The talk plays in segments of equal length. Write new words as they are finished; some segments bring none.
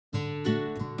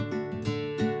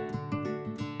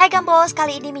Hai Gambos,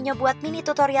 kali ini Minyo buat mini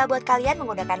tutorial buat kalian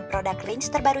menggunakan produk range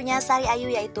terbarunya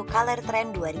Sariayu yaitu Color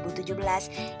Trend 2017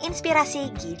 Inspirasi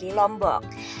Gili Lombok.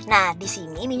 Nah, di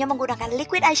sini Minyo menggunakan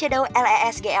liquid eyeshadow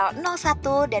LES GL01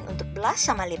 dan untuk blush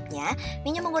sama lipnya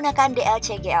Minyo menggunakan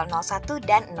DLC GL01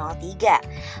 dan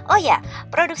 03. Oh ya,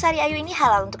 produk Sariayu ini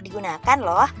halal untuk digunakan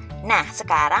loh. Nah,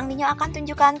 sekarang Minyo akan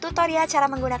tunjukkan tutorial cara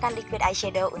menggunakan liquid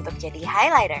eyeshadow untuk jadi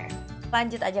highlighter.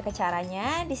 Lanjut aja ke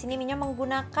caranya. Di sini Minyo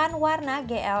menggunakan warna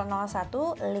GL01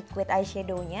 liquid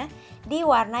eyeshadow-nya di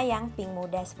warna yang pink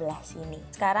muda sebelah sini.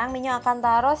 Sekarang Minyo akan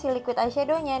taruh si liquid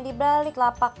eyeshadow-nya di balik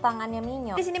lapak tangannya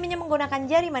Minyo. Di sini Minyo menggunakan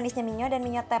jari manisnya Minyo dan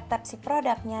Minyo tap-tap si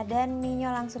produknya dan Minyo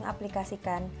langsung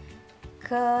aplikasikan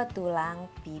ke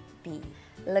tulang pipi.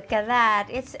 Look at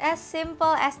that, it's as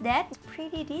simple as that. It's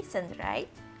pretty decent, right?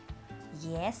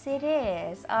 Yes, it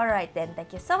is. Alright then,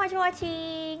 thank you so much for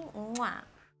watching. Mwah.